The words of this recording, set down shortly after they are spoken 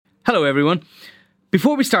Hello everyone.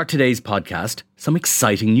 Before we start today's podcast, some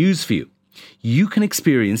exciting news for you. You can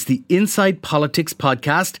experience the Inside Politics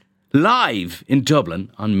podcast live in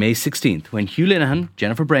Dublin on May 16th when Hugh Linehan,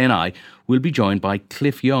 Jennifer Bray and I will be joined by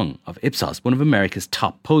Cliff Young of Ipsos, one of America's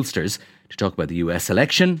top pollsters, to talk about the US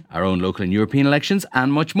election, our own local and European elections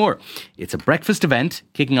and much more. It's a breakfast event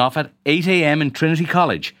kicking off at 8 a.m. in Trinity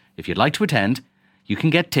College. If you'd like to attend, you can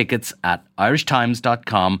get tickets at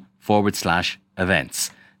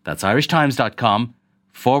irishtimes.com/events. That's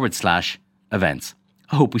irishtimes.com/events.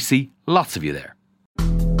 I hope we see lots of you there.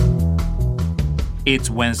 It's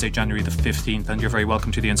Wednesday, January the 15th, and you're very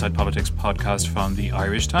welcome to the Inside Politics podcast from the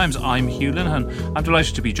Irish Times. I'm Hugh Linehan. I'm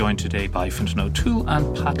delighted to be joined today by Fintan O'Toole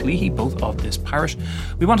and Pat Leahy, both of this parish.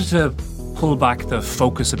 We wanted to pull back the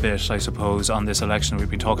focus a bit, I suppose, on this election. We've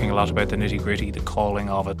been talking a lot about the nitty-gritty, the calling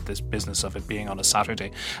of it, this business of it being on a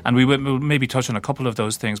Saturday. And we'll maybe touch on a couple of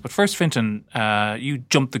those things. But first, Fintan, you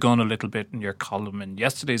jumped the gun a little bit in your column in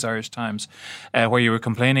yesterday's Irish Times, where you were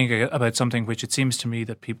complaining about something which it seems to me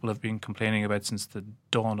that people have been complaining about since the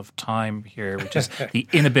dawn of time here, which is the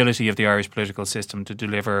inability of the Irish political system to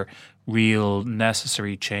deliver real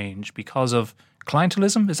necessary change because of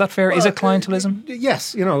clientelism. Is that fair? Well, is it clientelism?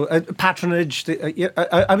 Yes, patronage.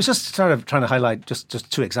 I was just sort of trying to highlight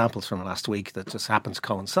just two examples from last week that just happened to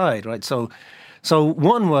coincide, right? So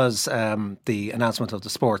one was the announcement of the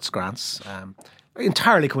sports grants,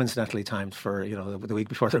 entirely coincidentally timed for the week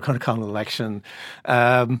before they're going to call an election,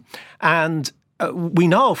 and we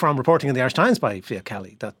know from reporting in the Irish Times by Fia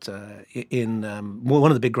Kelly that in one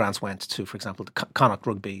of the big grants went to, for example, the Connacht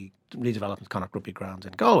Rugby redevelopment, Connacht Rugby ground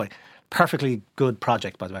in Galway. Perfectly good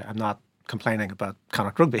project, by the way. I'm not complaining about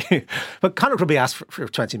Connacht Rugby, but Connacht Rugby asked for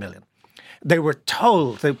 20 million. They were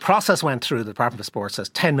told, the process went through, the Department of Sport says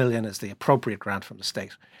 10 million is the appropriate grant from the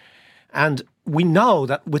state. And we know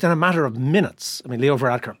that within a matter of minutes, Leo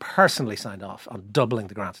Varadkar personally signed off on doubling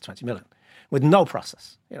the grant to 20 million with no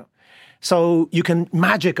process. So you can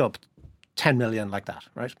magic up 10 million like that,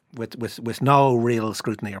 right? With no real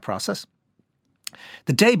scrutiny or process.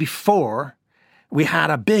 The day before, we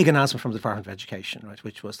had a big announcement from the Department of Education, right,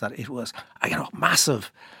 which was that it was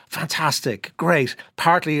massive, fantastic, great,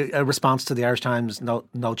 partly a response to the Irish Times No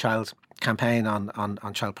Child campaign on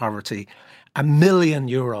child poverty, €1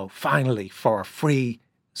 million finally for free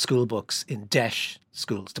school books in DEIS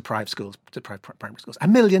schools, deprived primary schools,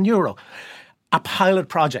 €1 million. A pilot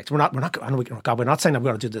project. We're not saying that we're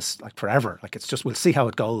going to do this like forever. Like it's just, we'll see how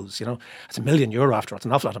it goes. It's €1 million after all. It's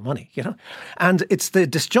an awful lot of money. And it's the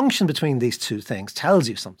disjunction between these two things tells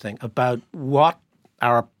you something about what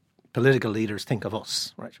our political leaders think of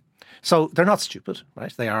us, right? So they're not stupid,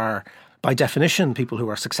 right? They are, by definition, people who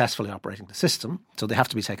are successfully operating the system. So they have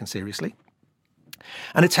to be taken seriously.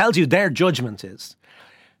 And it tells you their judgment is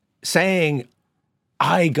saying,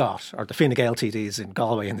 or the Fine Gael TDs in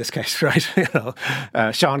Galway in this case, right?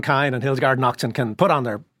 Sean Kine and Hildegard Naughton can put on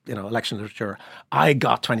their election literature, I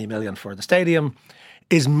got 20 million for the stadium,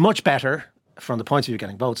 is much better from the point of view of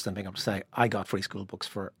getting votes than being able to say, I got free school books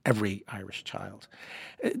for every Irish child.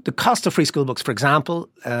 The cost of free school books, for example,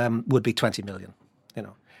 would be 20 million,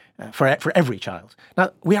 for every child.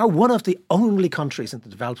 Now, we are one of the only countries in the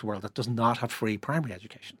developed world that does not have free primary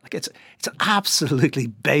education. Like it's an absolutely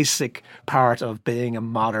basic part of being a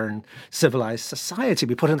modern, civilized society.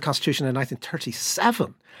 We put it in the Constitution in 1937,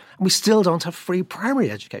 and we still don't have free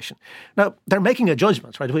primary education. Now, they're making a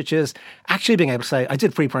judgment, right, which is actually being able to say, I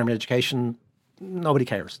did free primary education, nobody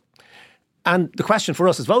cares. And the question for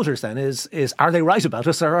us as voters then is are they right about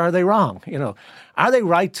us or are they wrong? Are they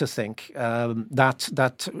right to think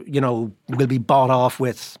that we'll be bought off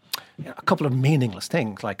with a couple of meaningless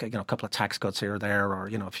things like a couple of tax cuts here or there, or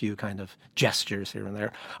a few kind of gestures here and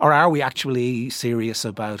there, or are we actually serious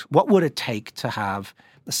about what would it take to have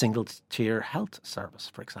a single-tier health service,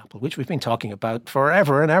 for example, which we've been talking about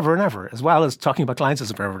forever and ever and ever, as well as talking about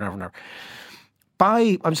clientelism forever and ever and ever.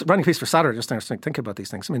 I was writing a piece for Saturday just thinking about these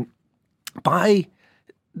things.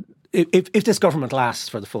 If this government lasts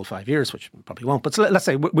for the full 5 years, which probably won't, but let's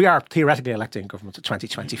say we are theoretically electing a government in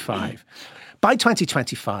 2025. By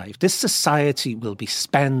 2025, this society will be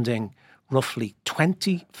spending roughly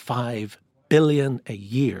 25 billion a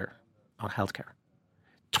year on healthcare.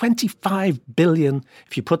 25 billion,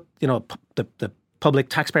 if you put the public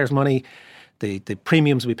taxpayers' money, the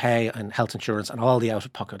premiums we pay on health insurance and all the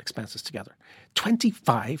out-of-pocket expenses together.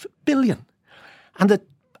 25 billion. And the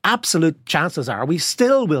absolute chances are we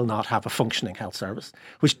still will not have a functioning health service,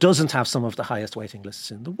 which doesn't have some of the highest waiting lists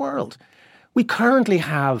in the world. We currently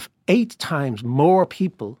have 8 times more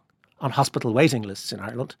people on hospital waiting lists in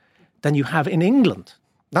Ireland than you have in England.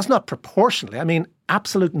 That's not proportionally. I mean,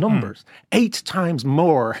 absolute numbers. 8 times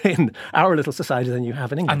more in our little society than you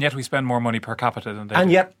have in England. And yet we spend more money per capita than they do.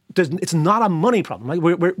 And yet it's not a money problem. Right?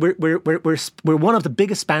 We're one of the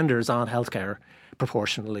biggest spenders on healthcare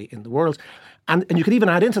proportionally in the world. And you could even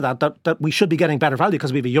add into that we should be getting better value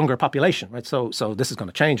because we have a younger population, right? So this is going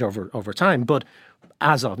to change over time. But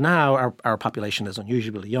as of now, our population is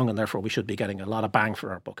unusually young, and therefore we should be getting a lot of bang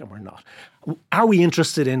for our buck, and we're not. Are we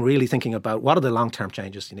interested in really thinking about what are the long-term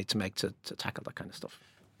changes you need to make to tackle that kind of stuff?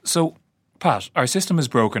 So, Pat, our system is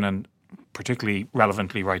broken, and particularly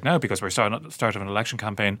relevantly right now because we're starting at the start of an election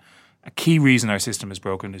campaign. A key reason our system is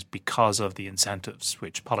broken is because of the incentives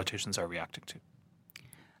which politicians are reacting to.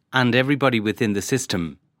 And everybody within the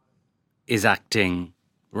system is acting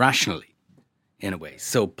rationally, in a way.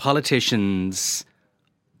 So politicians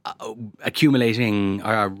accumulating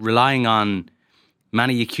are relying on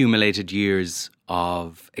many accumulated years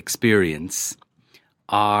of experience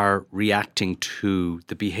are reacting to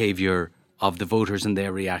the behaviour of the voters, and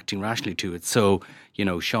they're reacting rationally to it. So,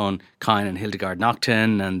 Sean Kine and Hildegard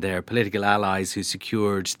Naughton and their political allies who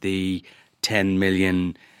secured the 10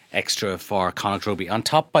 million extra for Connacht Rugby, on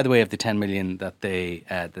top, by the way, of the 10 million that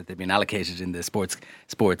they've been allocated in the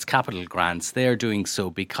sports capital grants. They're doing so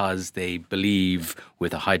because they believe,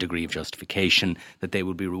 with a high degree of justification, that they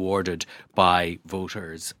will be rewarded by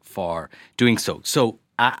voters for doing so. So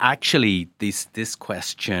actually, this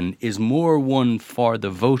question is more one for the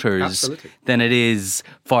voters Absolutely. than it is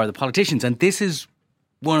for the politicians, and this is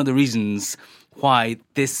one of the reasons why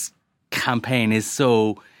this campaign is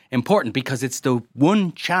so important, because it's the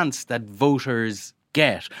one chance that voters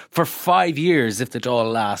get. For 5 years, if it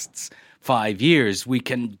all lasts 5 years, we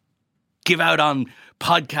can give out on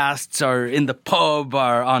podcasts or in the pub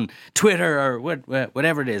or on Twitter or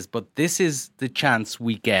whatever it is. But this is the chance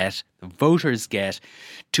we get, the voters get,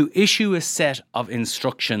 to issue a set of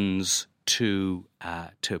instructions to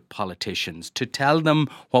politicians, to tell them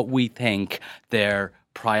what we think their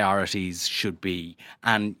priorities should be.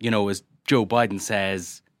 And, as Joe Biden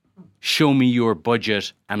says, show me your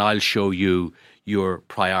budget and I'll show you your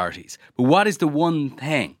priorities. But what is the one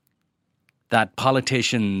thing that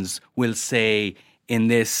politicians will say in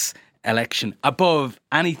this election above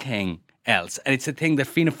anything else? And it's a thing that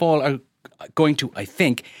Fianna Fáil are going to, I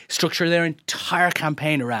think, structure their entire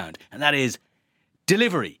campaign around. And that is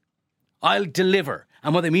delivery. I'll deliver.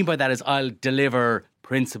 And what they mean by that is I'll deliver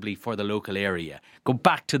principally for the local area. Go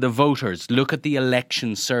back to the voters. Look at the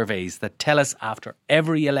election surveys that tell us after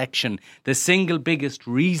every election the single biggest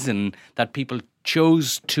reason that people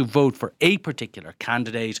chose to vote for a particular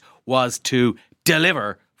candidate was to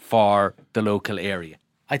deliver for the local area.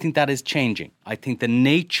 I think that is changing. I think the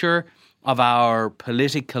nature of our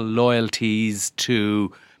political loyalties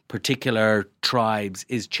to particular tribes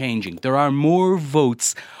is changing. There are more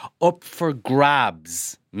votes up for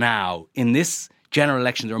grabs now in this general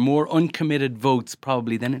election. There are more uncommitted votes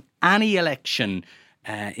probably than in any election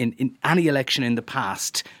in any election in the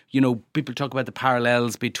past. People talk about the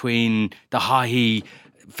parallels between the Haughey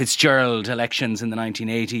Fitzgerald elections in the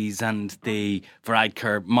 1980s and the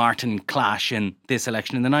Varadkar-Martin clash in this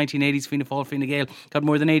election. In the 1980s, Fianna Fáil, Fine Gael got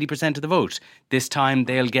more than 80% of the vote. This time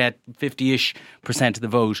they'll get 50-ish% of the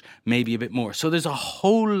vote, maybe a bit more. So there's a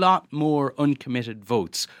whole lot more uncommitted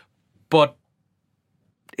votes. But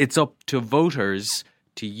it's up to voters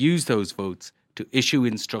to use those votes to issue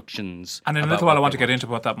instructions. And in a little while I want to get into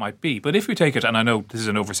what that might be. But if you take it, and I know this is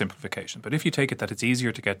an oversimplification, but if you take it that it's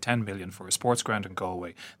easier to get 10 million for a sports ground in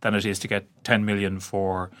Galway than it is to get 10 million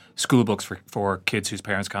for school books for kids whose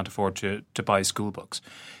parents can't afford to buy school books.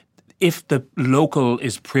 If the local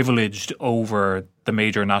is privileged over the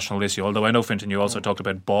major national issue, although I know, Fintan, you also talked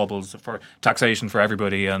about baubles for taxation for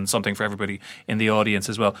everybody and something for everybody in the audience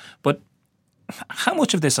as well. But how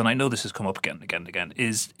much of this, and I know this has come up again and again,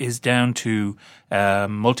 is down to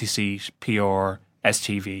multi-seat PR,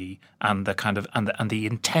 STV, and the kind of and the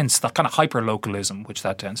intense, that kind of hyper localism which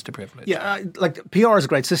that tends to privilege. Yeah, PR is a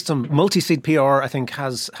great system. Multi-seat PR, I think,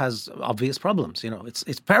 has obvious problems.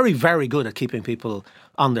 It's very, very good at keeping people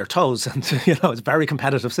on their toes, and it's a very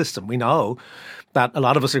competitive system. We know that a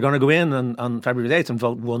lot of us are going to go in on February 8th and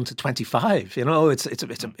vote 1 to 25.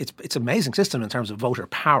 It's an amazing system in terms of voter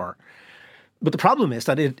power. But the problem is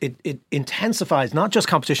that it intensifies not just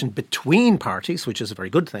competition between parties, which is a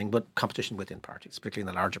very good thing, but competition within parties, particularly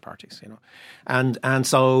in the larger parties. And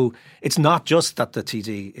so it's not just that the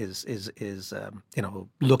TD is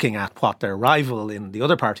looking at what their rival in the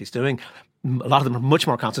other party is doing. a lot of them are much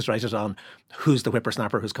more concentrated on who's the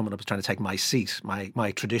whippersnapper who's coming up and trying to take my seat,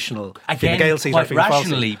 my traditional Fine Gael seat. Quite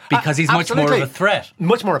rationally, because he's much more of a threat.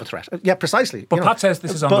 Much more of a threat. Yeah, precisely. But Pat says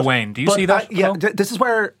this is on the wane. Do you see that? This is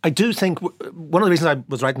where I do think one of the reasons I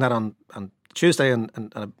was writing that on Tuesday and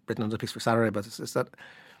I've written another piece for Saturday about this is that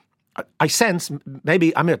I sense,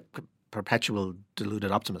 maybe I'm a perpetual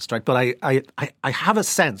deluded optimist, right? But I have a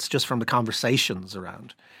sense just from the conversations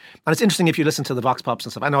around. And it's interesting if you listen to the Vox Pops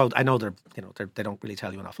and stuff. I know they don't really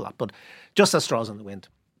tell you an awful lot, but just as straws in the wind.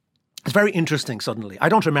 It's very interesting suddenly. I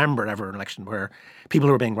don't remember ever an election where people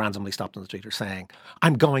who are being randomly stopped on the street are saying,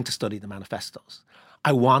 I'm going to study the manifestos.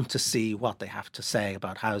 I want to see what they have to say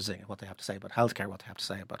about housing, what they have to say about healthcare, what they have to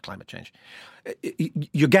say about climate change.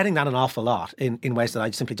 You're getting that an awful lot in ways that I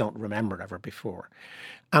simply don't remember ever before.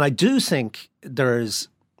 And I do think there is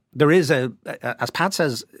as Pat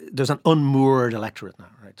says, there's an unmoored electorate now,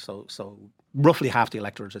 right? So roughly half the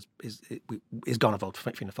electorate is going to vote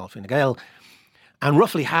for Fianna Fáil, Fine Gael, and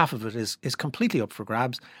roughly half of it is completely up for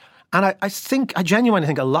grabs. And I genuinely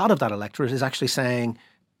think a lot of that electorate is actually saying,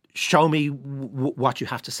 show me what you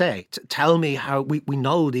have to say. Tell me how we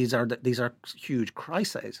know these are huge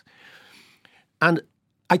crises. And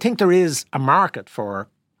I think there is a market for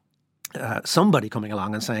somebody coming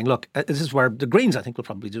along and saying, look, this is where the Greens, I think, will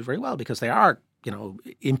probably do very well because they are,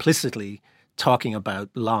 implicitly talking about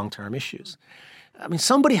long-term issues. I mean,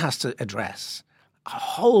 somebody has to address a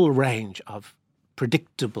whole range of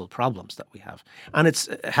predictable problems that we have. And it's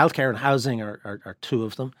healthcare and housing are two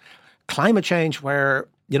of them. Climate change, where,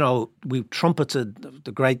 we trumpeted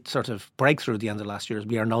the great sort of breakthrough at the end of last year.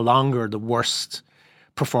 We are no longer the worst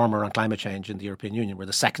performer on climate change in the European Union. We're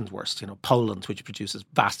the second worst. Poland, which produces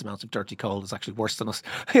vast amounts of dirty coal, is actually worse than us.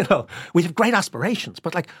 We have great aspirations,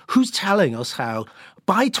 but who's telling us how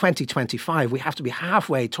by 2025 we have to be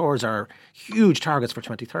halfway towards our huge targets for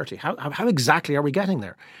 2030? How exactly are we getting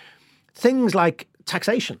there? Things like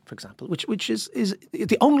taxation, for example, which is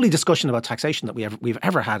the only discussion about taxation that we've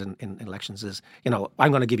ever had in elections is,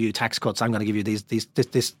 I'm going to give you tax cuts, I'm going to give you this,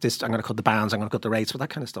 I'm going to cut the bounds, I'm going to cut the rates, that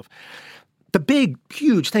kind of stuff. The big,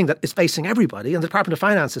 huge thing that is facing everybody, and the Department of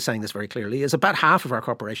Finance is saying this very clearly, is about half of our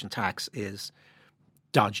corporation tax is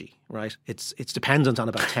dodgy, right? It's dependent on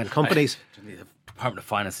about 10 companies. The Department of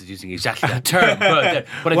Finance is using exactly that term. But I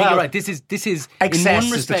think you're right. This is in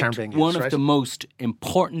one respect, one of the most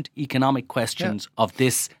important economic questions of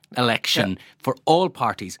this election for all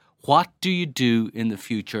parties. What do you do in the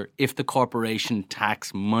future if the corporation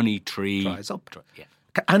tax money tree dries up? Yeah.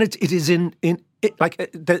 And it is the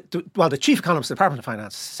chief economist of the Department of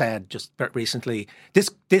Finance said just recently,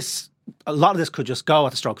 a lot of this could just go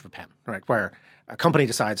at the stroke of a pen, right? Where a company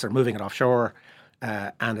decides they're moving it offshore,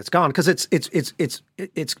 and it's gone because it's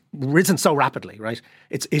risen so rapidly, right?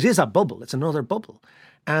 It is a bubble. It's another bubble,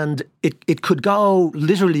 and it could go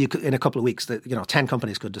literally in a couple of weeks. That 10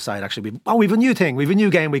 companies could decide actually, we've a new thing, we've a new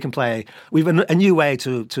game we can play, we've a new way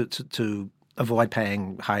to avoid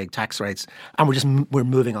paying high tax rates, and we're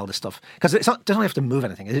moving all this stuff because they don't have to move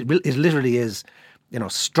anything. It literally is,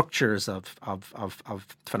 structures of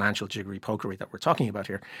financial jiggery-pokery that we're talking about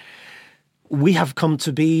here. We have come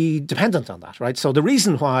to be dependent on that, right? So the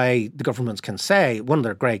reason why the governments can say, one of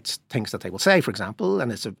their great things that they will say, for example,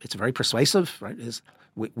 and it's very persuasive, right, is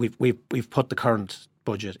we've put the current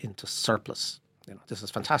budget into surplus. This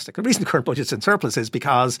is fantastic. The reason the current budget's in surplus is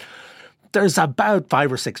because there's about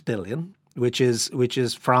 5 or 6 billion, which is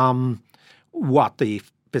from what the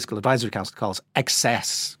Fiscal Advisory Council calls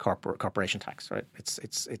excess corporation tax, right?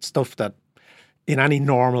 It's stuff that in any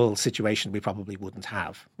normal situation we probably wouldn't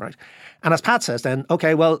have, right? And as Pat says then,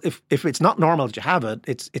 okay, well, if it's not normal that you have it,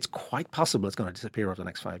 it's quite possible it's going to disappear over the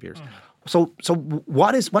next 5 years. So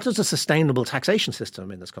what does a sustainable taxation system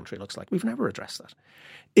in this country looks like? We've never addressed that.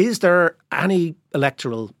 Is there any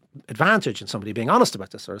electoral advantage in somebody being honest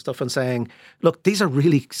about this sort of stuff and saying, look, these are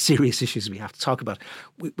really serious issues we have to talk about.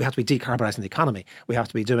 We have to be decarbonising the economy. We have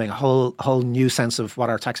to be doing a whole new sense of what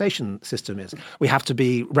our taxation system is. We have to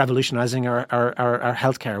be revolutionising our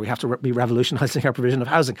healthcare. We have to be revolutionising our provision of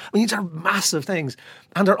housing. I mean, these are massive things,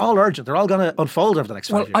 and they're all urgent. They're all going to unfold over the next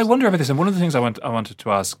 5 years. I wonder about this, and one of the things I wanted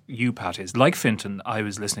to ask you, Pat, is like Fintan, I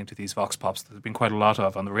was listening to these Vox Pops that there's been quite a lot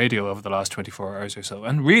of on the radio over the last 24 hours or so,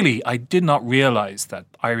 and really, I did not realise that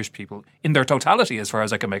Irish people, in their totality, as far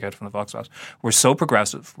as I can make out from the Vox Pops, were so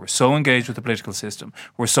progressive, were so engaged with the political system,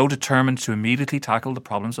 were so determined to immediately tackle the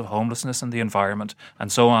problems of homelessness and the environment,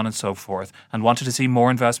 and so on and so forth, and wanted to see more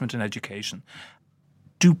investment in education.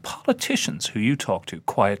 Do politicians who you talk to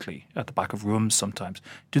quietly at the back of rooms sometimes,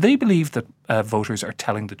 do they believe that voters are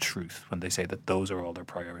telling the truth when they say that those are all their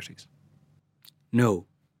priorities? No.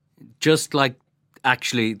 Just like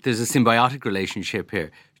actually, there's a symbiotic relationship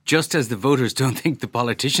here. Just as the voters don't think the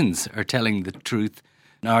politicians are telling the truth,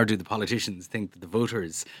 nor do the politicians think that the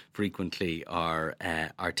voters frequently are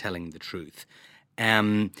telling the truth.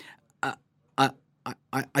 I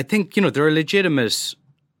think, there are legitimate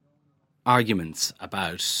arguments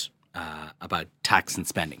about tax and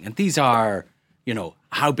spending, and these are,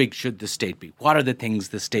 how big should the state be? What are the things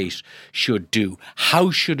the state should do?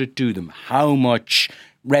 How should it do them? How much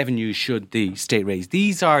revenue should the state raise?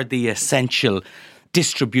 These are the essential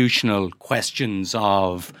distributional questions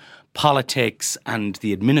of politics and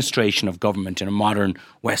the administration of government in a modern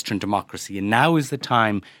Western democracy. And now is the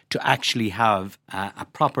time to actually have a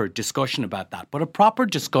proper discussion about that. But a proper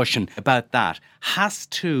discussion about that has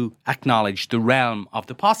to acknowledge the realm of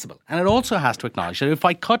the possible. And it also has to acknowledge that if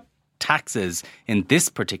I cut taxes in this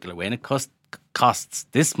particular way and it costs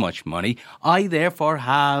this much money, I therefore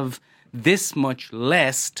have this much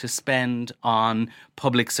less to spend on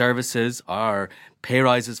public services or pay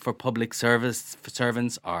rises for public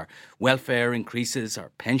servants or welfare increases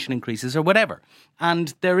or pension increases or whatever.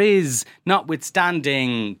 And there is,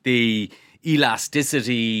 notwithstanding the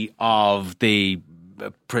elasticity of the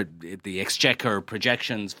exchequer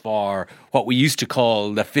projections for what we used to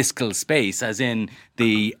call the fiscal space, as in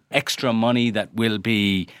the extra money that will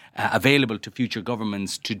be available to future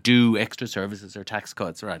governments to do extra services or tax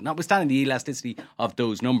cuts. Right. Notwithstanding the elasticity of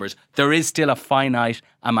those numbers, there is still a finite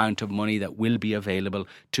amount of money that will be available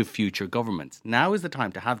to future governments. Now is the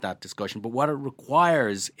time to have that discussion, but what it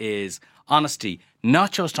requires is honesty,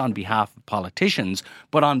 not just on behalf of politicians,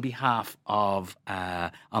 but on behalf of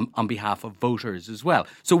voters as well.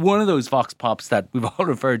 So one of those vox pops that we've all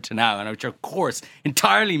referred to now, and which are of course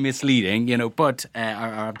entirely misleading, but or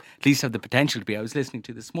at least have the potential to be. I was listening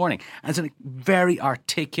to this morning, and it's a very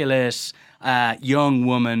articulate young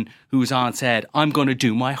woman who was on said, "I'm going to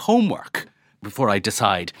do my homework before I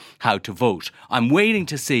decide how to vote. I'm waiting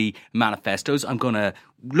to see manifestos. I'm going to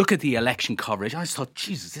look at the election coverage." I just thought,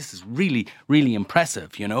 Jesus, this is really, really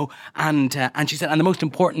impressive, And she said, and the most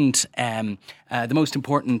important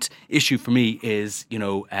issue for me is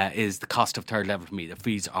the cost of third level for me. The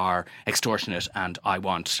fees are extortionate, and I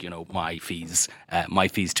want my fees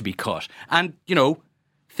to be cut. And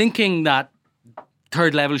thinking that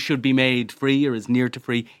third level should be made free or is near to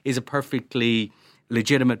free is a perfectly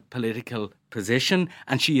legitimate political position,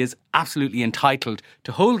 and she is absolutely entitled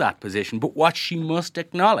to hold that position. But what she must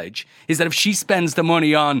acknowledge is that if she spends the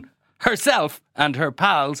money on herself and her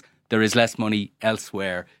pals, there is less money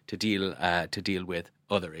elsewhere to deal with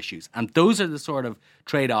other issues. And those are the sort of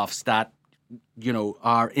trade-offs that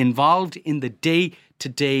are involved in the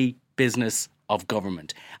day-to-day business of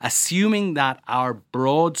government. Assuming that our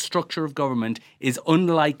broad structure of government is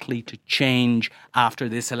unlikely to change after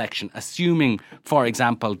this election, assuming, for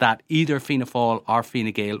example, that either Fianna Fáil or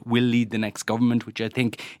Fine Gael will lead the next government, which I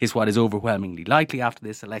think is what is overwhelmingly likely after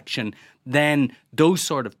this election, then those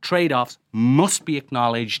sort of trade-offs must be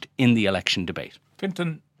acknowledged in the election debate.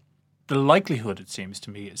 Fintan, the likelihood, it seems to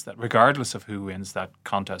me, is that regardless of who wins that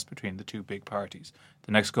contest between the two big parties,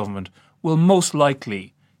 the next government will most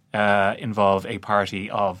likely involve a party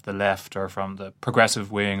of the left or from the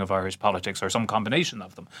progressive wing of Irish politics, or some combination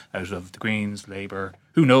of them, out of the Greens, Labour,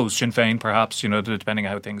 who knows, Sinn Féin perhaps, depending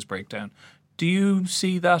on how things break down. Do you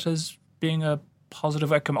see that as being a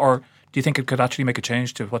positive outcome, or do you think it could actually make a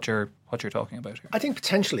change to what you're talking about here? I think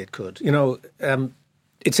potentially it could.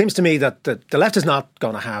 It seems to me that the left is not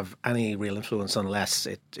going to have any real influence unless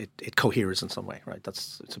it coheres in some way, right?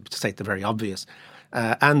 That's to state the very obvious.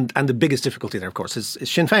 And the biggest difficulty there, of course, is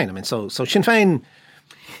Sinn Féin. I mean, so Sinn Féin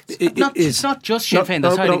it's not just Sinn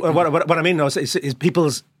Féin. What I mean is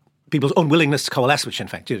people's unwillingness to coalesce with Sinn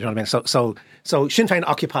Féin. Do you know what I mean? So Sinn Féin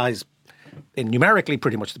occupies numerically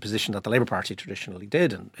pretty much the position that the Labour Party traditionally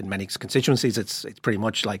did, and in many constituencies it's pretty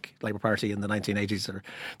much like Labour Party in the 1980s or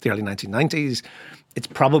the early 1990s. It's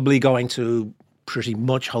probably going to pretty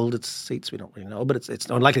much hold its seats. We don't really know, but it's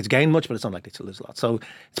unlikely to gain much, but it's unlikely to lose a lot. So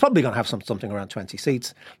it's probably going to have something around 20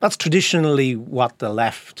 seats. That's traditionally what the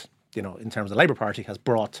left, in terms of the Labour Party, has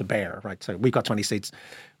brought to bear, right? So we've got 20 seats.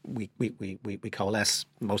 We coalesce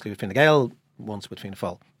mostly with Fine Gael, once with Fianna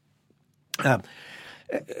Fáil.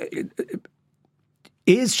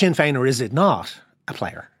 Is Sinn Féin or is it not a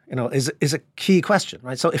player? Is a key question,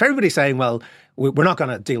 right? So if everybody's saying, well, we're not going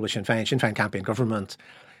to deal with Sinn Féin can't be in government,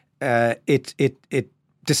 it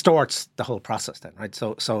distorts the whole process then, right?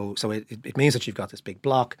 So it means that you've got this big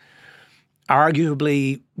block.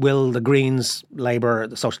 Arguably, will the Greens, Labour,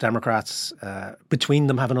 the Social Democrats, between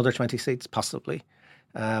them have another 20 seats? Possibly.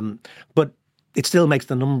 But it still makes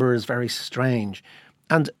the numbers very strange.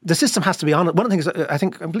 And the system has to be honest. One of the things I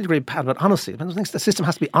think I completely agree, Pat, about honesty. One of the things the system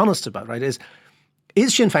has to be honest about, right, is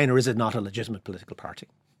Sinn Féin or is it not a legitimate political party?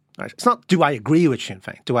 Right? It's not, do I agree with Sinn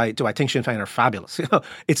Féin? Do I think Sinn Féin are fabulous?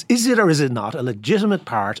 It's, is it or is it not a legitimate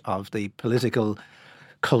part of the political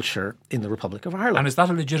culture in the Republic of Ireland? And is that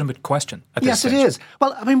a legitimate question at this Yes, stage? it is.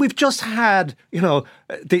 Well, I mean, we've just had,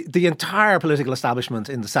 the entire political establishment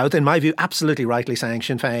in the South, in my view, absolutely rightly saying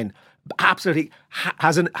Sinn Féin absolutely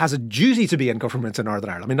has a duty to be in government in Northern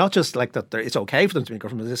Ireland. I mean, not just like that it's okay for them to be in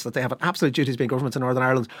government, it's that they have an absolute duty to be in government in Northern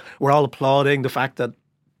Ireland. We're all applauding the fact that,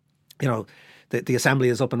 the Assembly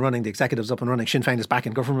is up and running, the Executive is up and running, Sinn Féin is back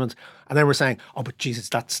in government, and then we're saying, oh, but Jesus,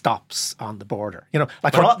 that stops on the border.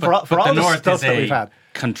 For all the stuff that we've had.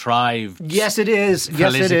 Contrived. Yes, it is.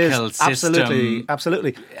 Yes, it is. System,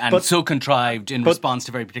 absolutely. And so contrived in response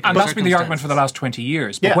to very particular And that's been the argument for the last 20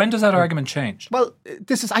 years. But when does that argument change? Well,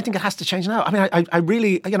 I think it has to change now. I mean, I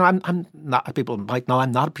really, I'm not, people might know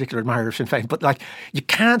I'm not a particular admirer of Sinn Féin, but you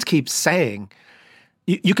can't keep saying,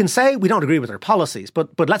 you can say we don't agree with their policies, but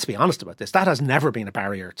let's be honest about this. That has never been a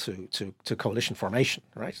barrier to coalition formation,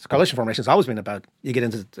 right? Coalition formation has always been about you get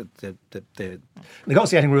into the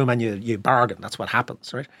negotiating room and you bargain. That's what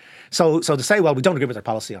happens, right? So to say, well, we don't agree with their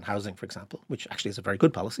policy on housing, for example, which actually is a very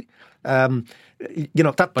good policy,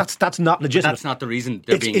 that's not legitimate. That's not the reason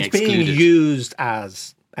they're being excluded. It's being used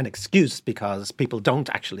as an excuse because people don't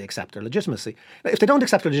actually accept their legitimacy. If they don't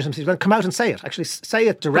accept their legitimacy, then come out and say it. Actually, say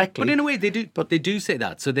it directly. But in a way, they do. But they do say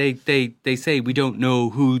that. So they say we don't know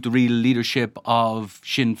who the real leadership of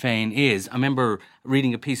Sinn Féin is. I remember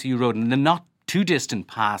reading a piece you wrote in the not too distant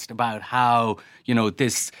past about how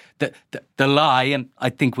the lie, and I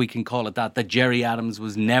think we can call it that Gerry Adams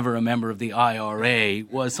was never a member of the IRA,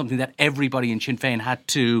 was something that everybody in Sinn Féin had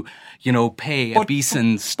to, pay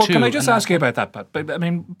obeisance to. But can I just ask you about that, Pat? I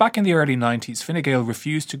mean, back in the early 90s, Fine Gael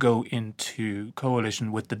refused to go into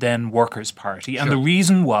coalition with the then Workers' Party. And the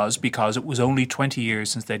reason was because it was only 20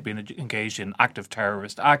 years since they'd been engaged in active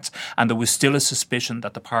terrorist acts, and there was still a suspicion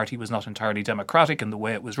that the party was not entirely democratic in the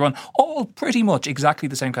way it was run. All pretty much exactly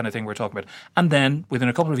the same kind of thing we're talking about. And then, within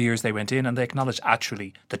a couple of years, they went in and they acknowledged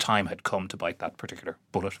actually the time had come to bite that particular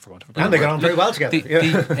bullet, for want of a better word. And they got on very well together.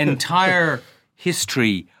 The entire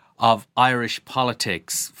history of Irish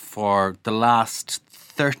politics for the last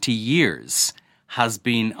 30 years has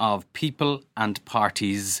been of people and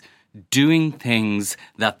parties doing things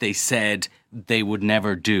that they said they would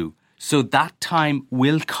never do. So that time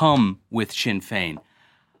will come with Sinn Féin.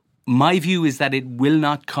 My view is that it will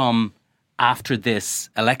not come after this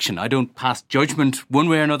election. I don't pass judgment one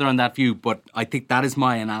way or another on that view, but I think that is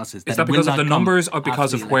my analysis. Is that because of the numbers or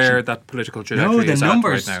because of where that political trajectory is at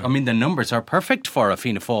right now? I mean, the numbers are perfect for a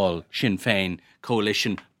Fianna Fáil Sinn Féin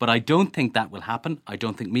coalition, but I don't think that will happen. I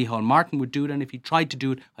don't think Micheál Martin would do it, and if he tried to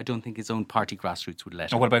do it, I don't think his own party grassroots would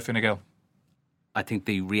let him. And what about Fine Gael? I think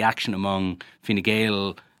the reaction among Fine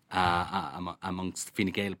Gael, amongst the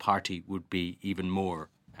Fine Gael party would be even more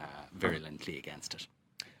virulently against it.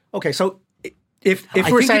 Okay, so if I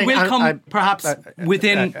we're think saying it will come perhaps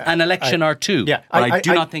within an election or two, but I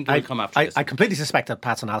do not think it will come after this. I completely suspect that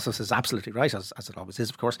Pat's analysis is absolutely right, as it always is,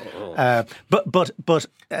 of course. But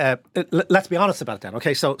let's be honest about it then.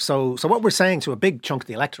 Okay, so what we're saying to a big chunk of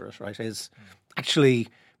the electorate, right, is actually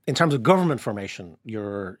in terms of government formation,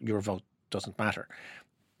 your vote doesn't matter.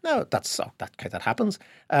 No, that happens.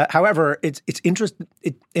 However, it's interesting.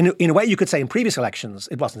 In a way, you could say in previous elections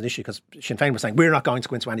it wasn't an issue because Sinn Féin was saying we're not going to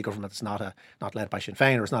go into any government that's not led by Sinn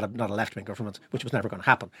Féin or it's not a left-wing government, which was never going to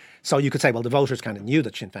happen. So you could say, well, the voters kind of knew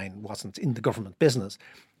that Sinn Féin wasn't in the government business.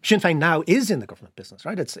 Sinn Féin now is in the government business,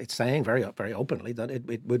 right? It's saying very very openly that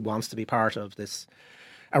it wants to be part of this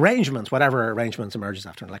arrangement, whatever arrangement emerges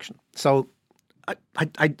after an election. So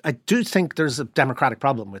I do think there's a democratic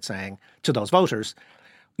problem with saying to those voters,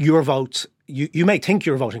 your vote, you may think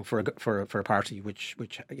you're voting for a party which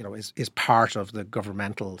is part of the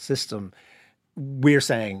governmental system. We're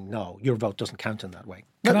saying no, your vote doesn't count in that way.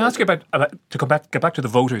 Can I ask you about get back to the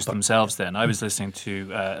voters themselves? Then I was listening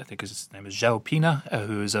to I think his name is João Pina,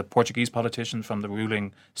 who is a Portuguese politician from the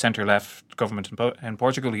ruling centre-left government in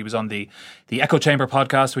Portugal. He was on the Echo Chamber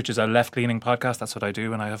podcast, which is a left-leaning podcast. That's what I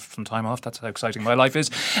do when I have some time off. That's how exciting my life is.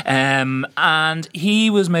 And he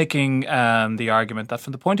was making the argument that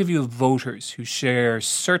from the point of view of voters who share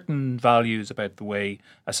certain values about the way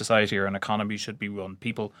a society or an economy should be run,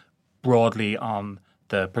 people broadly on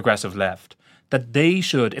the progressive left, that they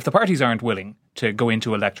should, if the parties aren't willing to go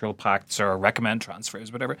into electoral pacts or recommend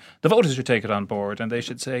transfers, whatever, the voters should take it on board and they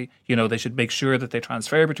should say, they should make sure that they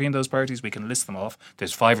transfer between those parties. We can list them off.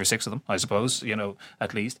 There's 5 or 6 of them, I suppose,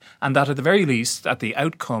 at least. And that at the very least, at the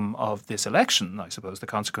outcome of this election, I suppose the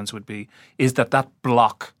consequence would be, is that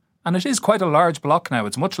bloc, and it is quite a large bloc now.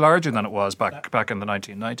 It's much larger than it was back in the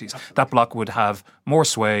 1990s. That bloc would have more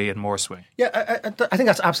sway and more sway. Yeah, I think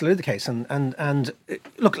that's absolutely the case. And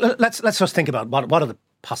look, let's just think about what are the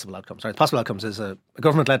possible outcomes. Right? The possible outcomes is a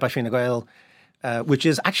government led by Fine Gael, which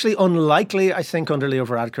is actually unlikely, I think, under Leo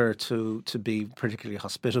Varadkar to be particularly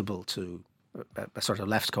hospitable to a sort of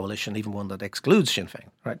left coalition, even one that excludes Sinn Féin,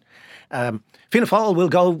 right? Fianna Fáil will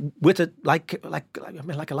go with it like a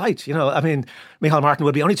light. Micheál Martin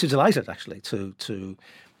would be only too delighted, actually, to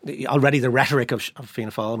already the rhetoric of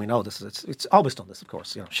Fianna Fáil. We know this. It's always done this, of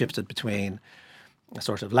course. Shifted between a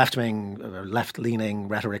sort of left-wing or left-leaning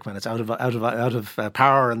rhetoric when it's out of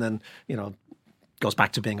power, and then goes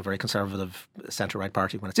back to being a very conservative centre-right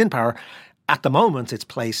party when it's in power. At the moment, it's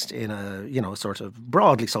placed in a sort of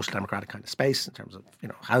broadly social democratic kind of space in terms of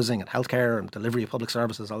housing and healthcare and delivery of public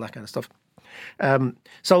services, all that kind of stuff.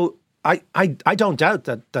 So I don't doubt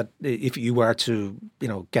that if you were to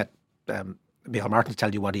get Micheál Martin to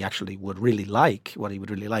tell you what he actually would really like, what he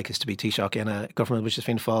would really like is to be Taoiseach in a government which is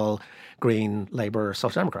Fianna Fáil, Green, Labour,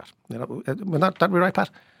 Social Democrat. Would that be right,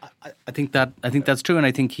 Pat? I think that's true, and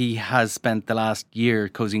I think he has spent the last year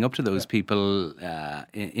cozying up to those people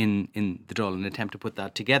in the Dáil in an attempt to put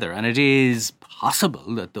that together. And it is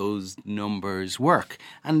possible that those numbers work.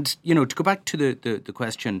 And to go back to the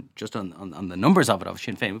question just on the numbers of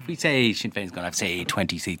Sinn Féin, if we say Sinn Féin's going to have, say,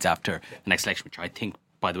 20 seats after the next election, which I think,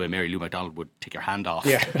 by the way, Mary Lou MacDonald would take your hand off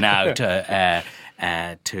now to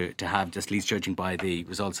have, just least judging by the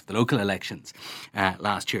results of the local elections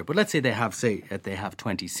last year. But let's say they have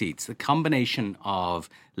 20 seats. The combination of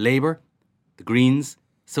Labour, the Greens,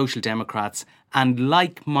 Social Democrats, and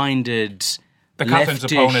like-minded the Catherine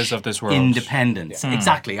Zapponas of this world. Independents. Yeah.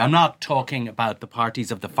 Exactly. I'm not talking about the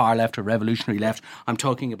parties of the far left or revolutionary left. I'm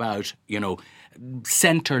talking about,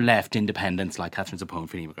 centre-left independents like Catherine Zappone,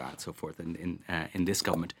 Fine Gael, and so forth in this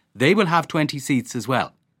government. They will have 20 seats as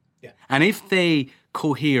well. Yeah. And if they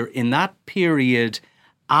cohere in that period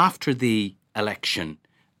after the election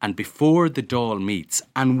and before the Dáil meets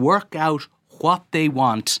and work out what they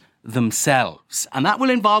want themselves, and that will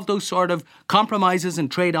involve those sort of compromises and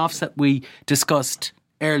trade-offs that we discussed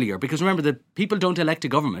earlier, because remember that people don't elect a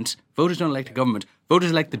government, voters don't elect a government,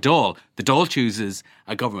 voters elect the Dáil chooses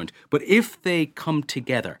a government. But if they come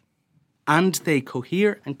together and they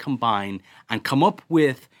cohere and combine and come up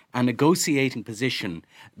with a negotiating position,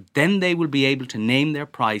 then they will be able to name their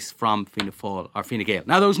price from Fianna Fáil or Fine Gael.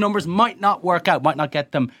 Now those numbers might not work out, might not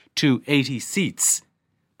get them to 80 seats,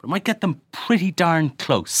 but it might get them pretty darn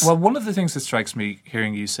close. Well, one of the things that strikes me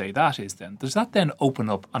hearing you say that is does that then open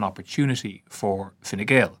up an opportunity for Fine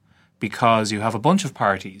Gael? Because you have a bunch of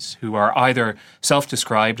parties who are either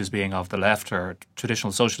self-described as being of the left or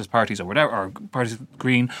traditional socialist parties or whatever, or parties of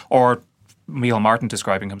Green, or Micheál Martin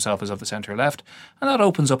describing himself as of the centre-left. And that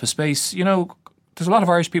opens up a space, there's a lot of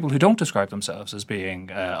Irish people who don't describe themselves as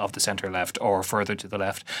being of the centre-left or further to the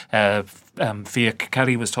left. Fia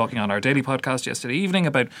Kelly was talking on our daily podcast yesterday evening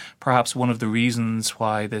about perhaps one of the reasons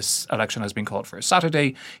why this election has been called for a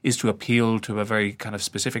Saturday is to appeal to a very kind of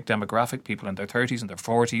specific demographic, people in their 30s and their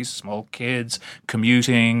 40s, small kids,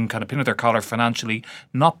 commuting, kind of pin their collar financially,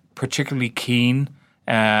 not particularly keen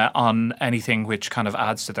on anything which kind of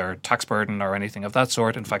adds to their tax burden or anything of that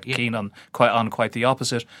sort. In fact, keen on quite the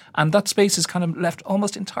opposite. And that space is kind of left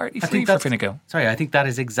almost entirely free for Fine Gael. Sorry, I think that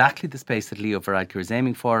is exactly the space that Leo Varadkar is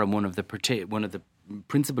aiming for, and one of the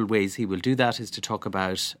principal ways he will do that is to talk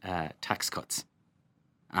about tax cuts.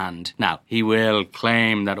 And now he will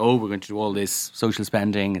claim that, we're going to do all this social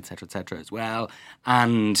spending, etc., as well.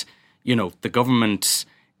 And, the government,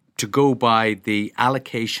 to go by the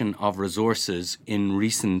allocation of resources in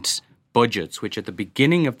recent budgets, which at the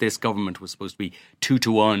beginning of this government was supposed to be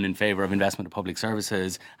 2-1 in favour of investment in public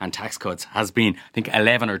services and tax cuts, has been, I think,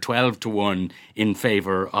 11 or 12-1 in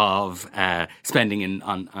favour of spending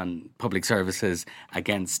on public services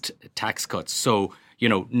against tax cuts. So,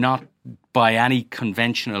 not by any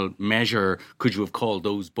conventional measure could you have called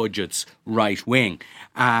those budgets right-wing.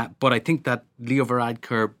 But I think that Leo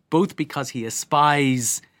Varadkar, both because he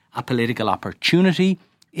espies a political opportunity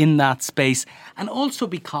in that space, and also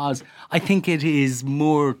because I think it is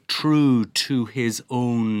more true to his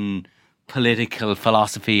own political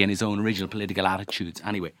philosophy and his own original political attitudes.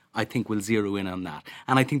 Anyway, I think we'll zero in on that.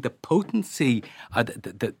 And I think the potency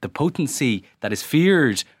that is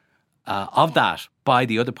feared of that by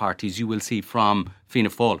the other parties, you will see from Fianna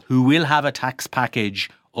Fáil, who will have a tax package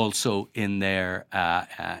also in their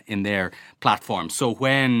platform. So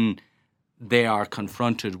when they are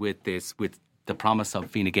confronted with the promise of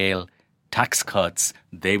Fine Gael tax cuts,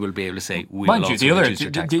 they will be able to say, we will also reduce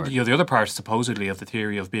your tax burden. The other part, supposedly, of the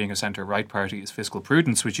theory of being a centre-right party is fiscal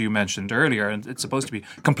prudence, which you mentioned earlier, and it's supposed to be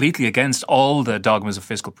completely against all the dogmas of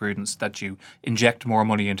fiscal prudence, that you inject more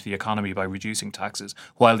money into the economy by reducing taxes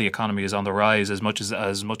while the economy is on the rise as much as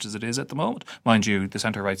it is at the moment. Mind you, the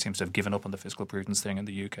centre-right seems to have given up on the fiscal prudence thing in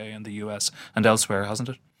the UK and the US and elsewhere, hasn't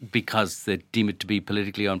it? Because they deem it to be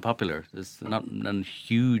politically unpopular. There's not a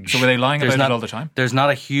huge... So were they lying about it all the time? There's not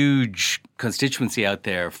a huge constituency out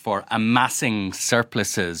there for amassing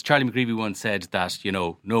surpluses. Charlie McGreevy once said that,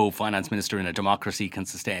 no finance minister in a democracy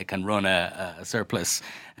can run a surplus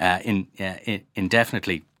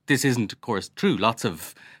indefinitely. This isn't, of course, true. Lots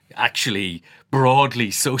of actually broadly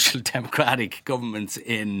social democratic governments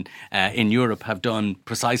in Europe have done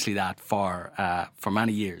precisely that for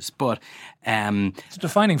many years. But it's a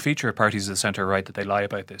defining feature of parties of the centre right that they lie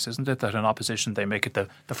about this, isn't it? That in opposition they make it the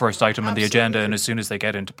first item on the agenda, and as soon as they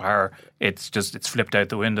get into power, it's flipped out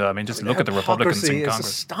the window. I mean, just look at the Republicans in Congress. It's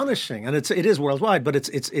astonishing, and it is worldwide, but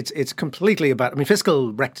it's completely about. I mean,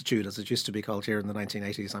 fiscal rectitude, as it used to be called here in the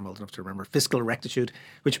 1980s. I'm old enough to remember fiscal rectitude,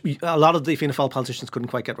 which a lot of the Fianna Fáil politicians couldn't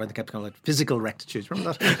quite get right. They kept calling it physical rectitude.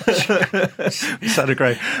 Remember that? Sounded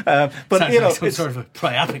great, but sounds like it's sort of a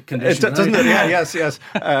priapic condition, doesn't it? Yeah, yes.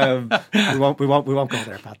 We won't go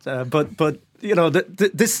there, Pat. But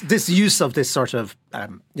this use of this sort of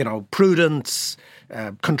prudence,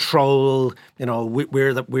 control.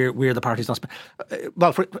 We're the parties not.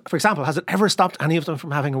 Well, for example, has it ever stopped any of them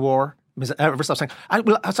from having a war? Has it ever stopped saying,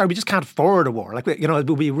 sorry, we just can't afford a war? It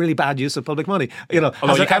would be really bad use of public money.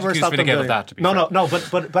 Although you can't accuse Fine Gael of that, to be fair. No.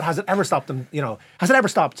 But has it ever stopped them? Has it ever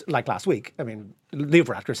stopped, like last week? I mean, Leo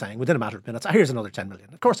Varadkar saying within a matter of minutes, here's another 10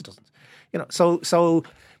 million. Of course it doesn't. So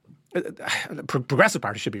progressive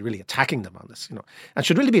parties should be really attacking them on this, and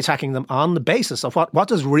should really be attacking them on the basis of what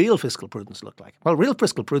does real fiscal prudence look like? Well, real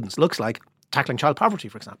fiscal prudence looks like tackling child poverty,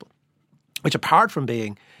 for example, which, apart from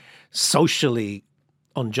being socially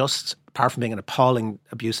unjust, apart from being an appalling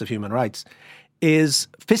abuse of human rights, is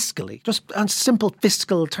fiscally, just on simple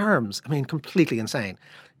fiscal terms, completely insane.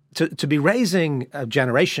 To be raising a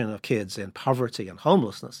generation of kids in poverty and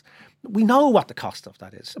homelessness, we know what the cost of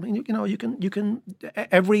that is. You can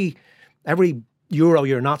every euro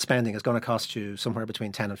you're not spending is going to cost you somewhere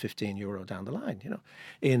between 10 and 15 euro down the line.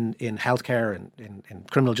 In healthcare, in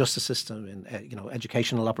criminal justice system, in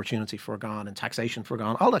educational opportunity foregone, in taxation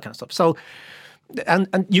foregone, all that kind of stuff. So,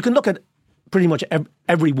 and you can look at pretty much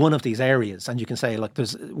every one of these areas, and you can say, look,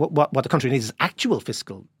 there's what the country needs is actual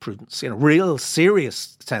fiscal prudence, real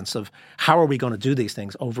serious sense of how are we going to do these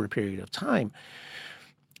things over a period of time.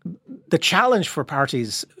 The challenge for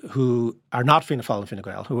parties who are not Fianna Fáil and Fine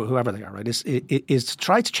Gael, whoever they are, right, is to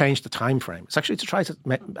try to change the time frame. It's actually to try to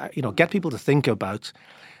get people to think about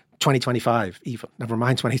 2025, even never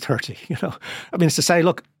mind 2030. It's to say,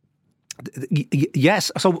 look.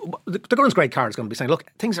 Yes, so the government's great card is going to be saying, look,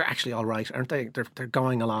 things are actually all right, aren't they? They're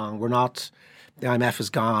going along. We're not, the IMF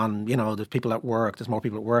is gone, there's people at work, there's more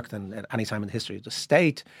people at work than at any time in the history of the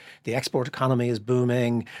state. The export economy is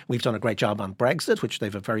booming. We've done a great job on Brexit, which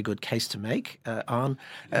they've a very good case to make on.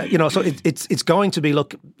 So it's going to be,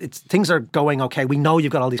 look, things are going okay. We know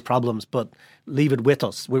you've got all these problems, but leave it with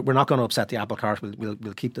us. We're not going to upset the apple cart. We'll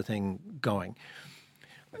keep the thing going.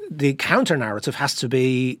 The counter narrative has to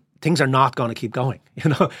be, things are not going to keep going.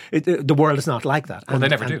 The world is not like that. Well, they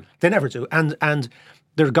never do. They never do. And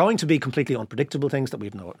there are going to be completely unpredictable things that we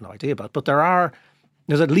have no idea about. But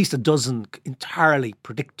there's at least a dozen entirely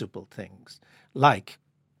predictable things, like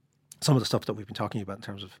some of the stuff that we've been talking about in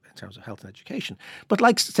terms of health and education. But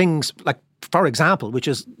like things like, for example, which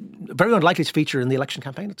is very unlikely to feature in the election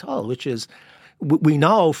campaign at all, which is, we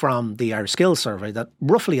know from the Irish Skills Survey that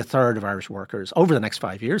roughly a third of Irish workers over the next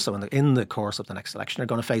 5 years, so in the course of the next election, are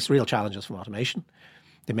going to face real challenges from automation.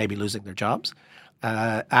 They may be losing their jobs,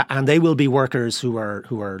 and they will be workers who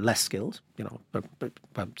are less skilled,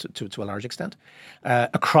 to a large extent,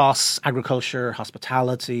 across agriculture,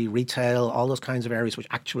 hospitality, retail, all those kinds of areas which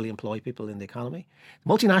actually employ people in the economy.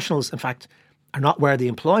 Multinationals, in fact, are not where the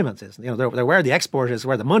employment is. They're where the export is,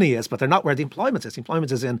 where the money is, but they're not where the employment is. The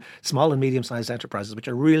employment is in small and medium-sized enterprises, which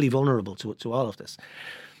are really vulnerable to all of this.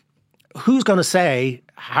 Who's going to say,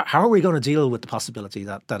 how are we going to deal with the possibility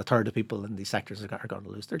that a third of people in these sectors are going to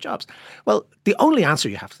lose their jobs? Well, the only answer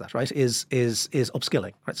you have to that, right, is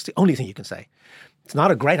upskilling. Right? It's the only thing you can say. It's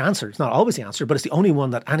not a great answer. It's not always the answer, but it's the only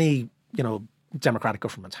one that any, democratic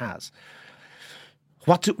government has.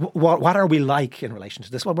 what are we like in relation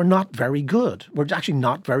to this? Well, we're not very good. We're actually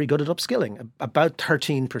not very good at upskilling. About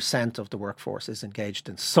 13% of the workforce is engaged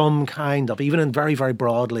in some kind of, even in very, very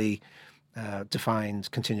broadly defined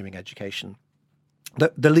continuing education.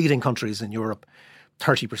 The leading countries in Europe,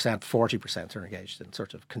 30%, 40% are engaged in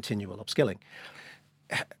sort of continual upskilling.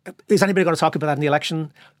 Is anybody going to talk about that in the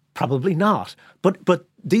election? Probably not. But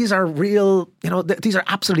these are real, these are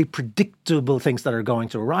absolutely predictable things that are going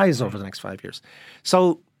to arise over the next 5 years.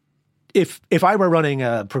 So if I were running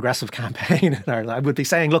a progressive campaign in Ireland, I would be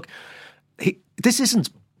saying, look, this isn't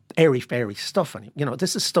airy-fairy stuff.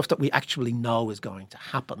 This is stuff that we actually know is going to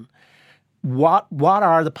happen. What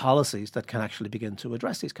are the policies that can actually begin to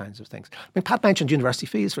address these kinds of things? I mean, Pat mentioned university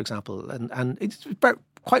fees, for example, and it's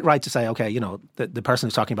quite right to say, okay, the person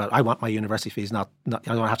who's talking about, I want my university fees, not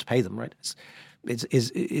I don't have to pay them, right? Is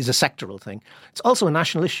a sectoral thing. It's also a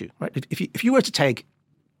national issue, right? If you were to take,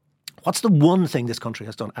 what's the one thing this country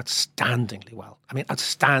has done outstandingly well? I mean,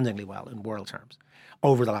 outstandingly well in world terms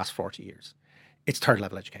over the last 40 years. It's third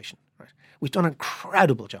level education, right? We've done an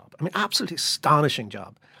incredible job. I mean, absolutely astonishing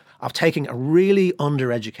job of taking a really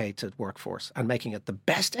undereducated workforce and making it the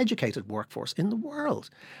best educated workforce in the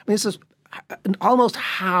world. I mean, this is almost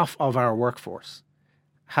half of our workforce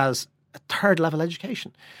has a third level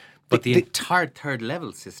education. But the entire third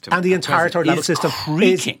level system, and the entire third level system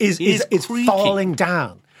is falling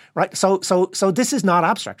down. Right, so this is not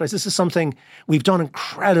abstract. Right, this is something we've done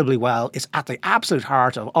incredibly well. It's at the absolute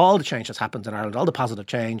heart of all the change that's happened in Ireland, all the positive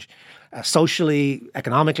change, socially,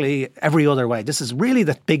 economically, every other way. This is really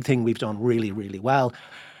the big thing we've done really, really well,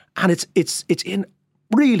 and it's in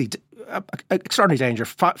really extraordinary danger.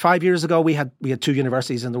 5 years ago, we had 2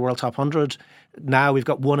 universities in the world top 100. Now we've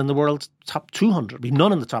got 1 in the world top 200. We've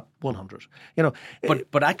none in the top 100.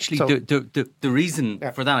 But actually, the reason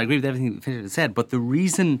for that, I agree with everything Fintan said. But the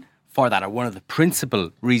reason for that, or one of the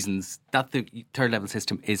principal reasons that the third level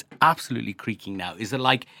system is absolutely creaking now, is that,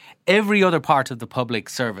 like every other part of the public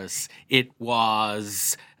service, it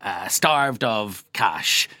was starved of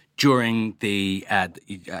cash during the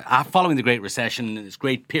following the Great Recession, this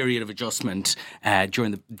great period of adjustment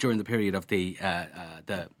during the period of the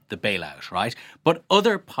bailout, right? But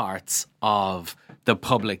other parts of the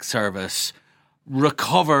public service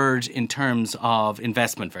recovered in terms of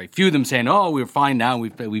investment. Very few of them saying, "Oh, we're fine now.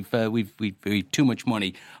 We've too much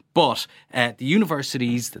money." But the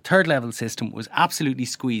universities, the third level system was absolutely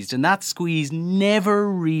squeezed, and that squeeze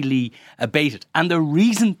never really abated. And the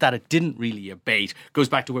reason that it didn't really abate goes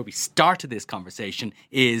back to where we started this conversation,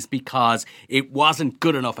 is because it wasn't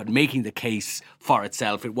good enough at making the case for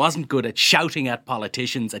itself. It wasn't good at shouting at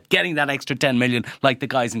politicians, at getting that extra 10 million like the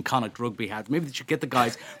guys in Connacht Rugby had. Maybe they should get the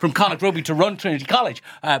guys from Connacht Rugby to run Trinity College.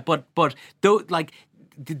 But though, like,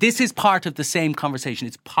 this is part of the same conversation.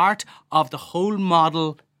 It's part of the whole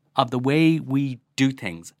model of the way we do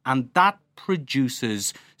things, and that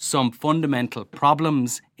produces some fundamental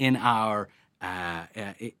problems in our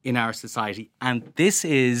society. And this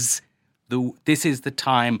is the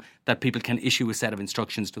time that people can issue a set of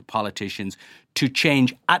instructions to politicians to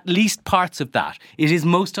change at least parts of that. It is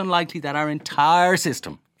most unlikely that our entire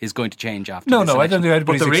system is going to change after this election. I don't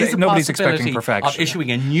think nobody's expecting perfection. Of issuing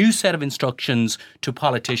a new set of instructions to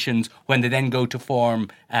politicians when they then go to form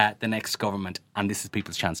the next government, and this is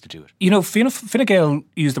people's chance to do it. Fine Gael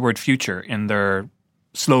used the word future in their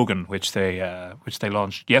slogan, which they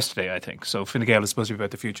launched yesterday, I think. So Fine Gael is supposed to be about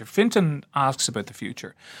the future. Fintan asks about the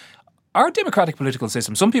future. Our democratic political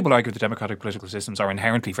system, some people argue that democratic political systems are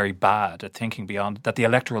inherently very bad at thinking beyond, that the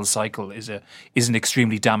electoral cycle is an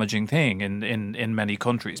extremely damaging thing in many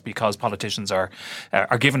countries, because politicians are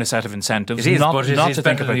given a set of incentives not to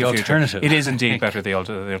think about the future. It is indeed better the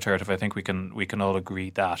alternative. I think we can all agree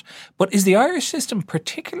that. But is the Irish system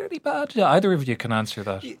particularly bad? Either of you can answer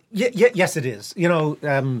that. Yes, it is. You're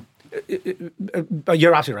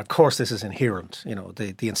absolutely right. Of course, this is inherent.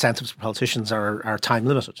 The incentives for politicians are time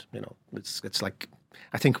limited. It's like,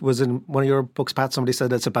 I think it was in one of your books, Pat, somebody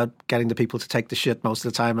said it's about getting the people to take the shit most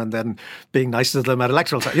of the time and then being nice to them at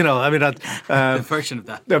electoral time. The version of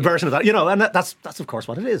that. The version of that. And that's of course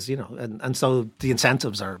what it is. And so the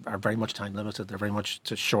incentives are very much time limited. They're very much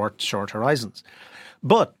to short horizons.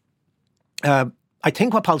 But I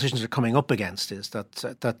think what politicians are coming up against is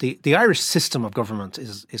that the Irish system of government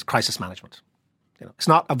is crisis management. It's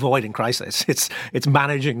not avoiding crisis; it's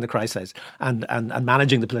managing the crisis and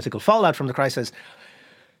managing the political fallout from the crisis.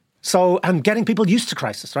 So, and getting people used to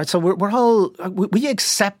crisis, right? So we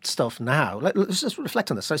accept stuff now. Let's just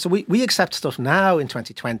reflect on this. Right? So we accept stuff now in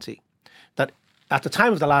 2020 that at the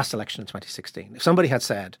time of the last election in 2016, if somebody had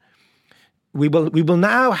said, we will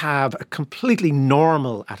now have a completely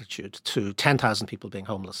normal attitude to 10,000 people being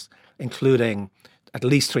homeless, including at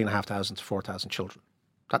least 3,500 to 4,000 children.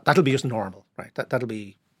 That'll be just normal, right? That'll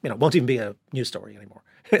be, won't even be a news story anymore.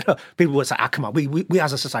 People would say, come on, we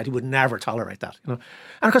as a society would never tolerate that. And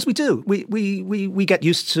of course we do. We get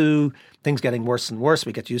used to things getting worse and worse.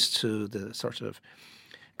 We get used to the sort of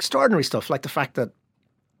extraordinary stuff, like the fact that,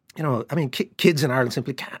 kids in Ireland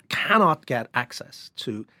simply cannot get access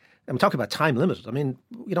to, I'm talking about time limited. I mean,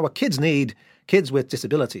 what kids need, kids with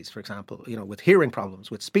disabilities, for example, with hearing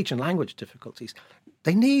problems, with speech and language difficulties,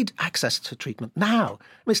 they need access to treatment now.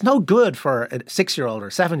 I mean, it's no good for a 6-year-old or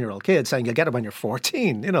 7-year-old kid saying you'll get it when you're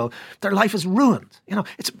 14. Their life is ruined.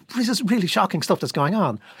 This is really shocking stuff that's going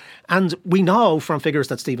on. And we know from figures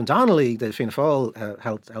that Stephen Donnelly, the Fianna Fáil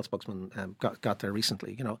health spokesman, got there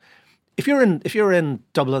recently, if you're in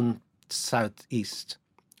Dublin South East,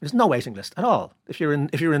 there's no waiting list at all. If you're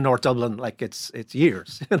in North Dublin, like it's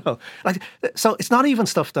years, So it's not even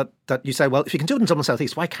stuff that you say, well, if you can do it in Dublin South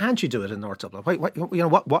East, why can't you do it in North Dublin? Why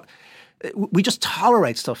what? We just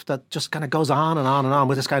tolerate stuff that just kind of goes on and on and on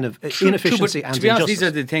with this kind of inefficiency and to be honest, injustice. these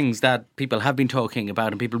are the things that people have been talking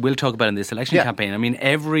about and people will talk about in this election campaign. I mean,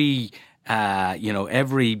 every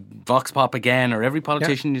Vox Pop again or every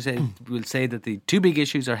politician will say that the two big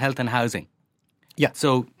issues are health and housing. Yeah.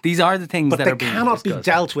 So these are the things that are being cannot discussed.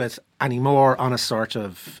 be dealt with anymore on a sort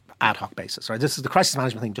of ad hoc basis, right? This is the crisis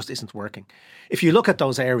management thing just isn't working. If you look at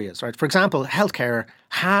those areas, right? For example, healthcare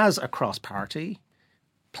has a cross-party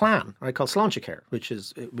plan, right, called Sláintecare, which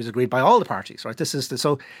was agreed by all the parties, right? This is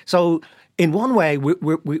so. In one way,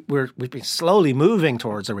 we've been slowly moving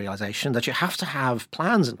towards a realization that you have to have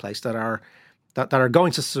plans in place that are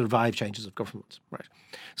going to survive changes of government, right?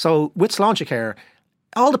 So with Sláintecare,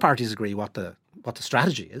 all the parties agree what the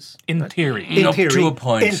strategy is. In right? theory. In theory. To a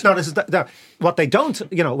point. What they don't,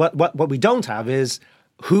 what we don't have is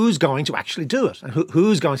who's going to actually do it and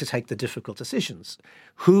who's going to take the difficult decisions,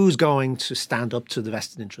 who's going to stand up to the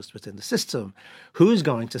vested interest within the system, who's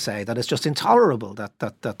going to say that it's just intolerable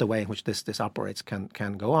that the way in which this operates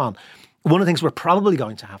can go on. One of the things we're probably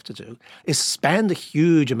going to have to do is spend a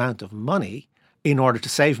huge amount of money in order to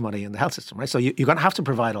save money in the health system, right? So you're going to have to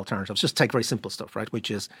provide alternatives. Just take very simple stuff, right? Which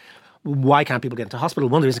is, why can't people get into hospital?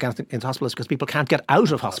 One of the reasons they can't get into hospital is because people can't get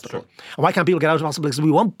out of hospital. And why can't people get out of hospital? Because we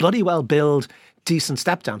won't bloody well build decent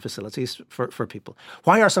step-down facilities for people.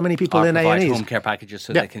 Why are so many people in A&Es? Home care packages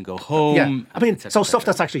so they can go home. Yeah. I mean, so stuff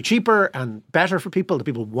that's actually cheaper and better for people that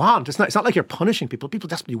people want. It's not like you're punishing people. People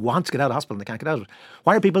desperately want to get out of hospital and they can't get out of it.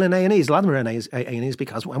 Why are people in A&Es? A lot of them are in A&Es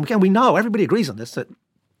because, and again, we know, everybody agrees on this, that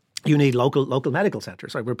you need local medical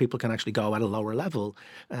centres, right, where people can actually go at a lower level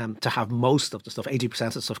to have most of the stuff. 80%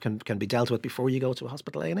 of the stuff can be dealt with before you go to a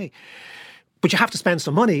hospital A&E. But you have to spend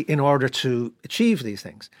some money in order to achieve these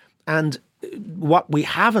things. And what we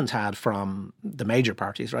haven't had from the major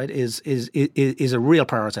parties, right, is a real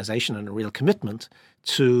prioritisation and a real commitment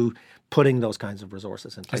to putting those kinds of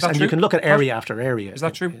resources in place. And true? You can look at area after area. Is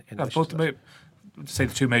that true? Say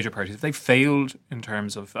the two major parties, have they failed in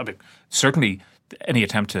terms of, certainly any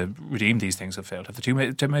attempt to redeem these things have failed. Have the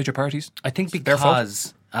two major parties? I think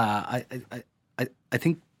because I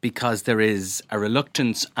think because there is a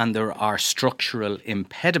reluctance and there are structural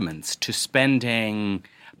impediments to spending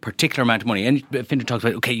a particular amount of money. And Fintan talks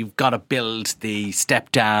about, okay, you've got to build the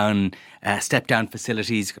step down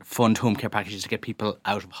facilities, fund home care packages to get people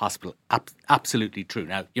out of hospital. Absolutely true.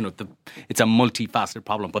 Now, it's a multifaceted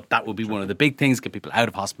problem, but that will be one of the big things: get people out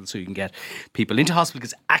of hospital so you can get people into hospital.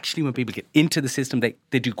 Because actually, when people get into the system,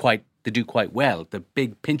 they do quite well. The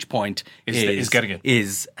big pinch point is getting it.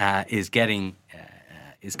 Is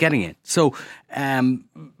getting it. So,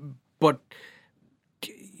 but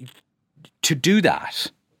to do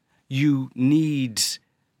that, you need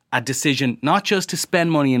a decision not just to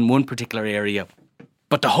spend money in one particular area,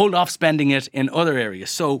 but to hold off spending it in other areas.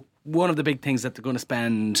 So one of the big things that they're going to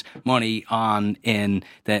spend money on in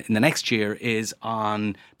the next year is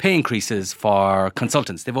on pay increases for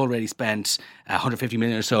consultants. They've already spent 150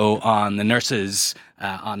 million or so on the nurses,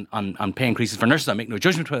 on pay increases for nurses. I make no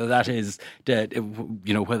judgment whether that is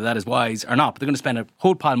whether that is wise or not. But they're going to spend a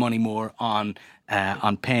whole pile of money more on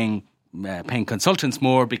paying consultants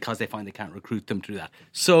more because they find they can't recruit them to do that.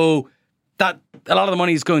 So that a lot of the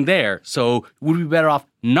money is going there. So would we be better off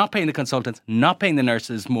not paying the consultants, not paying the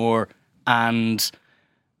nurses more, and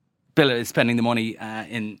spending the money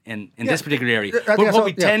in this particular area? What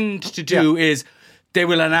we tend to do is They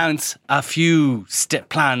will announce a few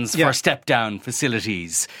plans for step-down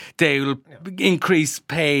facilities. They will increase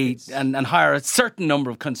pay and hire a certain number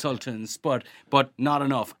of consultants, but not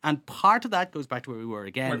enough. And part of that goes back to where we were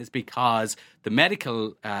again, is because the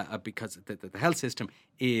medical, because the health system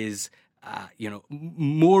is,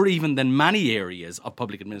 more even than many areas of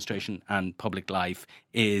public administration and public life,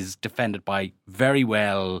 is defended by very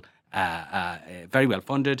well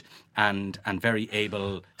funded and very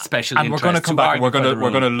able special and interests. And we're going to come back. We're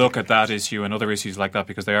going to look at that issue and other issues like that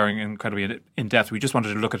because they are incredibly in depth. We just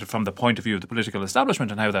wanted to look at it from the point of view of the political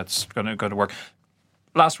establishment and how that's going to work.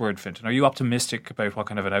 Last word, Fintan. Are you optimistic about what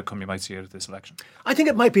kind of an outcome you might see out of this election? I think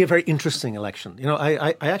it might be a very interesting election.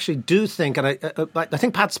 I actually do think, and I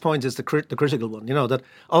think Pat's point is the critical one. That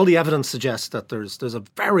all the evidence suggests that there's a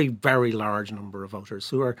very, very large number of voters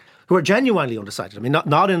who are genuinely undecided. I mean,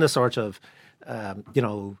 not in the sort of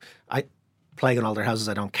plague in all their houses,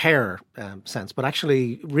 I don't care sense, but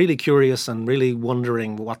actually really curious and really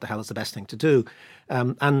wondering what the hell is the best thing to do.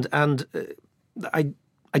 I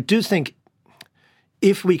do think,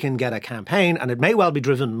 if we can get a campaign, and it may well be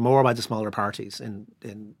driven more by the smaller parties in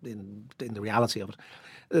the reality of it,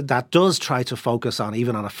 that does try to focus on,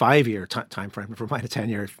 even on a 5-year time frame, never mind a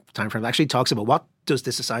 10-year time frame, actually talks about what does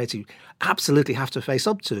this society absolutely have to face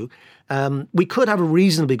up to, we could have a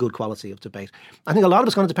reasonably good quality of debate. I think a lot of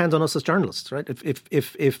it's going to depend on us as journalists, right?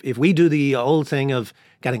 If we do the old thing of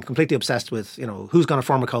getting completely obsessed with, who's going to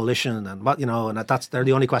form a coalition and what, and they're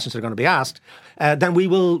the only questions that are going to be asked, then we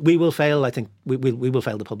will fail. I think we will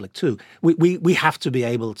fail the public too. We have to be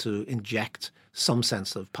able to inject some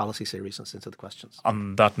sense of policy seriousness into the questions.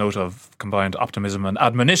 On that note of combined optimism and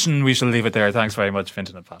admonition, we shall leave it there. Thanks very much,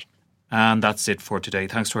 Fintan and Pat. And that's it for today.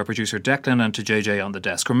 Thanks to our producer Declan and to JJ on the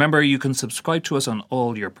desk. Remember, you can subscribe to us on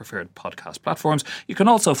all your preferred podcast platforms. You can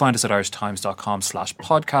also find us at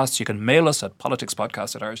irishtimes.com/podcasts. You can mail us at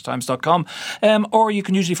politicspodcast@irishtimes.com. Or you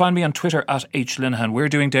can usually find me on Twitter at @HLinehan. We're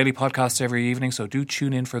doing daily podcasts every evening, so do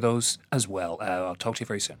tune in for those as well. I'll talk to you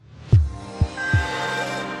very soon.